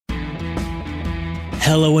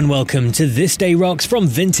Hello and welcome to This Day Rocks from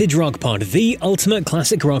Vintage Rock Pod, the ultimate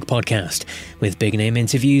classic rock podcast, with big name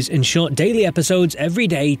interviews and short daily episodes every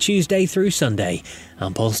day, Tuesday through Sunday.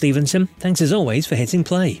 I'm Paul Stevenson. Thanks as always for hitting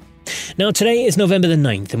play. Now today is November the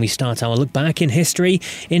 9th and we start our look back in history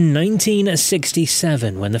in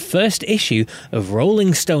 1967 when the first issue of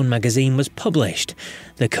Rolling Stone magazine was published.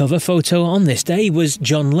 The cover photo on this day was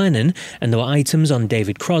John Lennon and there were items on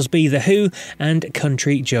David Crosby, The Who and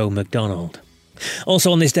Country Joe McDonald.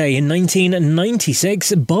 Also on this day in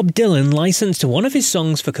 1996, Bob Dylan licensed one of his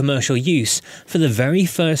songs for commercial use for the very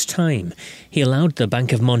first time. He allowed the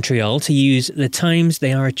Bank of Montreal to use The Times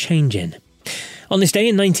They Are A-Changin'. On this day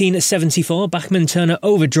in 1974, Bachman Turner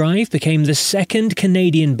Overdrive became the second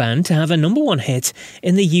Canadian band to have a number one hit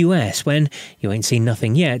in the US when You Ain't Seen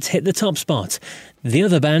Nothing Yet hit the top spot. The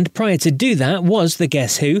other band prior to do that was the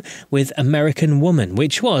Guess Who with American Woman,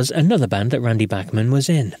 which was another band that Randy Bachman was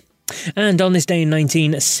in. And on this day in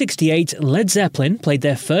 1968, Led Zeppelin played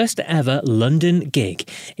their first ever London gig.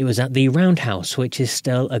 It was at the Roundhouse, which is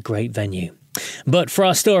still a great venue. But for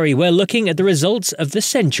our story, we're looking at the results of the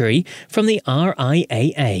century from the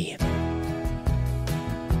RIAA.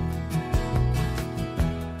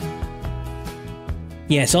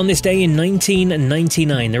 Yes, on this day in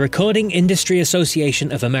 1999, the Recording Industry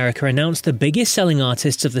Association of America announced the biggest selling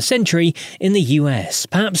artists of the century in the US.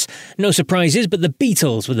 Perhaps no surprises, but the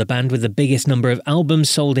Beatles were the band with the biggest number of albums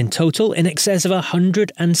sold in total, in excess of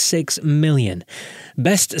 106 million.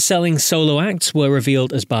 Best-selling solo acts were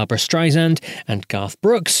revealed as Barbra Streisand and Garth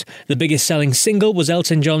Brooks. The biggest-selling single was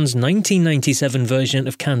Elton John's 1997 version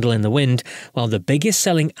of Candle in the Wind, while the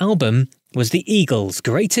biggest-selling album was the Eagles'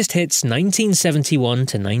 Greatest Hits 1971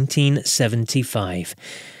 to 1975.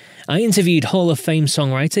 I interviewed Hall of Fame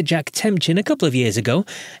songwriter Jack Temchin a couple of years ago,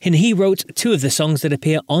 and he wrote two of the songs that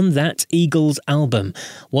appear on that Eagles album,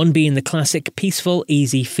 one being the classic Peaceful,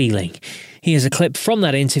 Easy Feeling. Here's a clip from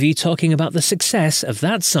that interview talking about the success of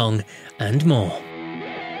that song and more.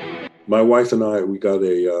 My wife and I, we got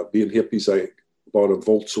being hippies, I bought a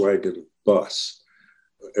Volkswagen bus.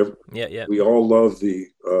 We all love the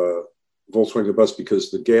Volkswagen bus because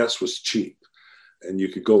the gas was cheap and you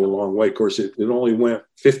could go a long way. Of course, it only went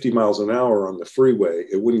 50 miles an hour on the freeway.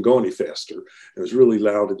 It wouldn't go any faster. It was really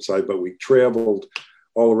loud inside, but we traveled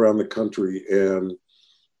all around the country. And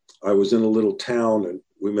I was in a little town and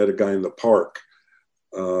we met a guy in the park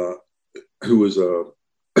who was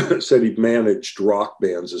said he managed rock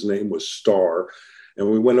bands. His name was Starr. And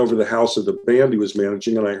we went over to the house of the band he was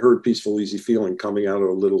managing and I heard Peaceful, Easy Feeling coming out of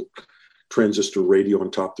a little transistor radio on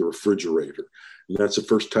top of the refrigerator. And that's the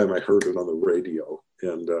first time I heard it on the radio.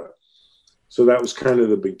 And so that was kind of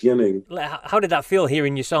the beginning. How did that feel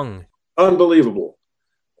hearing your song? Unbelievable.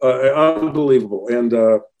 Unbelievable. And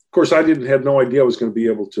of course, I had no idea I was going to be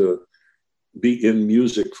able to be in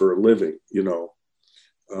music for a living, you know.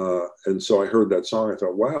 And so I heard that song. I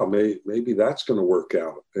thought, wow, maybe that's going to work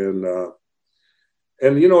out. And,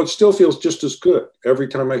 you know, it still feels just as good every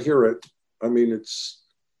time I hear it. I mean, it's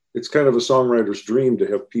kind of a songwriter's dream to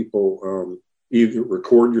have people either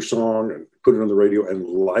record your song and put it on the radio and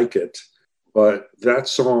like it. But that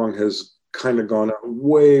song has kind of gone out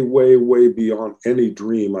way, way, way beyond any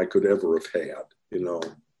dream I could ever have had, you know.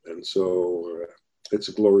 And so it's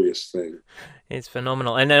a glorious thing. It's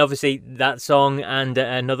phenomenal. And then obviously that song and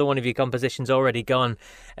another one of your compositions, Already Gone,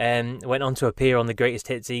 went on to appear on the Greatest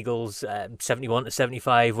Hits Eagles 71 to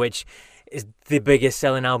 75, which is the biggest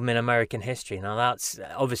selling album in American history. Now that's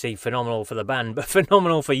obviously phenomenal for the band, but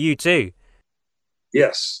phenomenal for you too.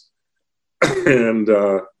 Yes. And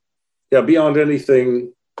beyond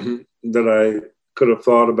anything that I could have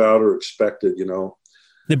thought about or expected, you know.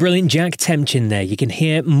 The brilliant Jack Temchin there. You can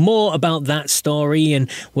hear more about that story and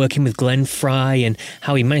working with Glenn Fry and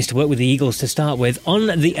how he managed to work with the Eagles to start with on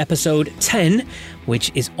the episode 10,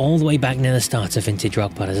 which is all the way back near the start of Vintage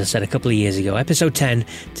Rock Pod, as I said a couple of years ago. Episode 10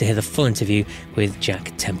 to hear the full interview with Jack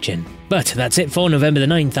Temchin. But that's it for November the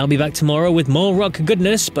 9th. I'll be back tomorrow with more rock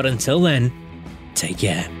goodness, but until then, take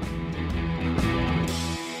care.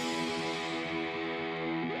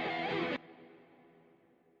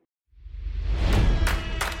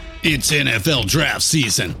 It's NFL draft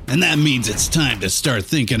season, and that means it's time to start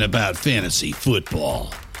thinking about fantasy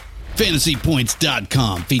football.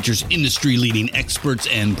 FantasyPoints.com features industry-leading experts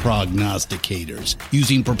and prognosticators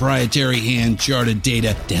using proprietary hand-charted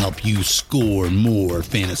data to help you score more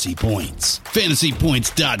fantasy points.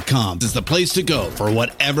 FantasyPoints.com is the place to go for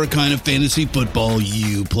whatever kind of fantasy football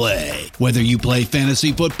you play. Whether you play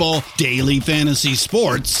fantasy football, daily fantasy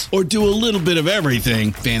sports, or do a little bit of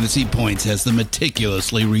everything, Fantasy Points has the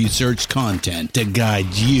meticulously researched content to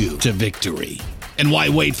guide you to victory. And why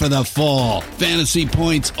wait for the fall? Fantasy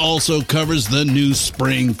Points also covers the new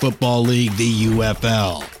spring football league, the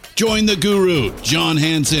UFL. Join the guru, John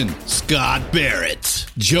Hansen, Scott Barrett,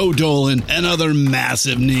 Joe Dolan, and other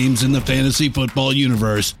massive names in the fantasy football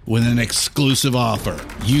universe with an exclusive offer.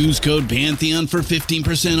 Use code Pantheon for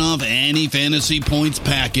 15% off any Fantasy Points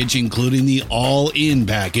package, including the all-in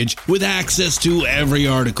package, with access to every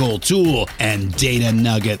article, tool, and data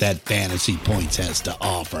nugget that Fantasy Points has to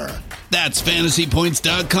offer. That's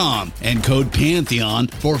fantasypoints.com and code Pantheon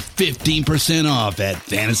for 15% off at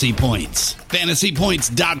Fantasy Points.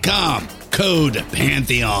 Fantasypoints.com, code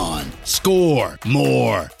Pantheon. Score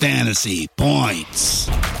more fantasy points.